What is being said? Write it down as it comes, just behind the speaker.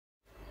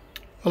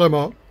Hello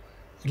Mark,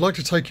 I'd like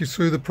to take you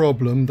through the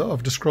problem that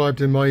I've described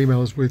in my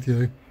emails with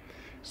you.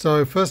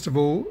 So first of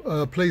all,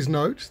 please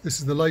note this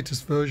is the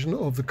latest version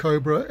of the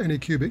Cobra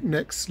Anycubic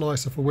Next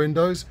Slicer for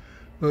Windows,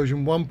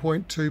 version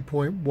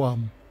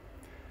 1.2.1.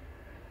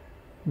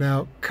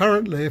 Now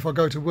currently if I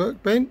go to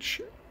Workbench,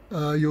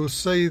 you'll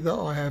see that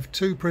I have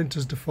two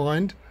printers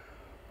defined.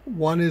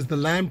 One is the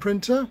LAN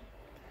printer,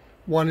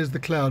 one is the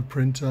cloud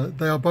printer.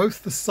 They are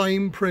both the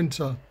same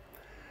printer.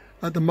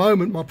 At the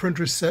moment my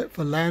printer is set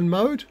for LAN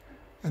mode,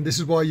 and this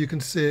is why you can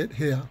see it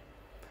here.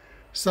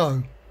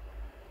 So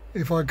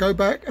if I go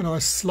back and I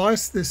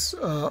slice this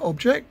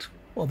object,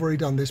 I've already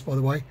done this by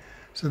the way,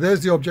 so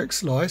there's the object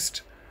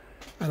sliced,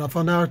 and if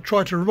I now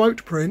try to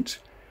remote print,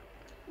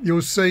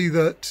 you'll see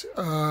that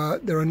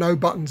there are no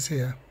buttons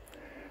here,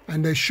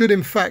 and there should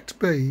in fact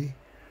be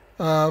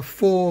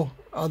 4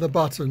 other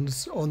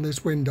buttons on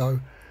this window.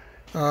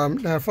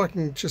 Now if I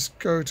can just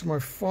go to my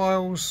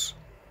files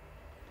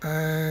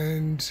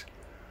and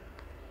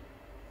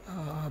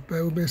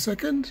bear with me a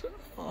second,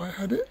 I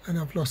had it and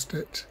I've lost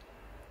it.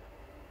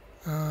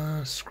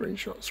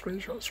 Screenshots,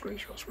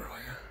 where are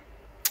you?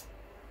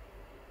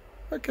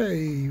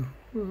 Okay.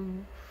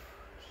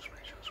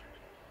 Screenshots.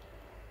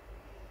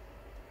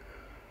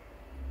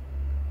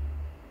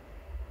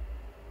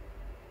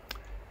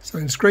 So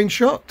in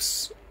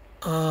screenshots,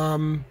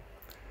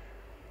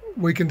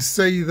 we can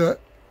see that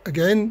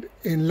again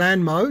in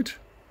LAN mode.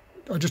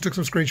 I just took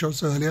some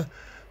screenshots earlier.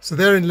 So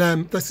they're in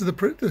LAN, this is the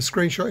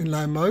screenshot in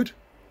LAN mode.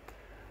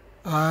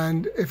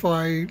 And if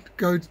I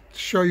go to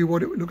show you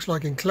what it looks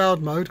like in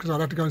cloud mode, because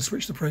I'd have to go and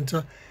switch the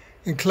printer,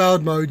 in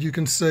cloud mode you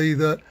can see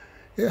that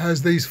it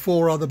has these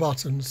 4 other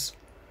buttons.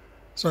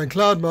 So in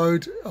cloud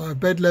mode,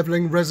 bed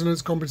leveling,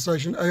 resonance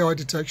compensation, AI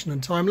detection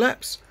and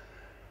time-lapse.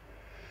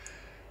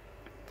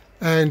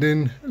 And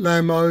in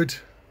LAN mode,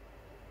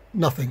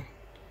 nothing.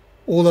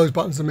 All those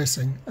buttons are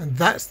missing, and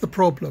that's the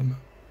problem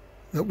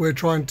that we're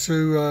trying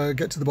to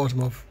get to the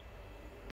bottom of.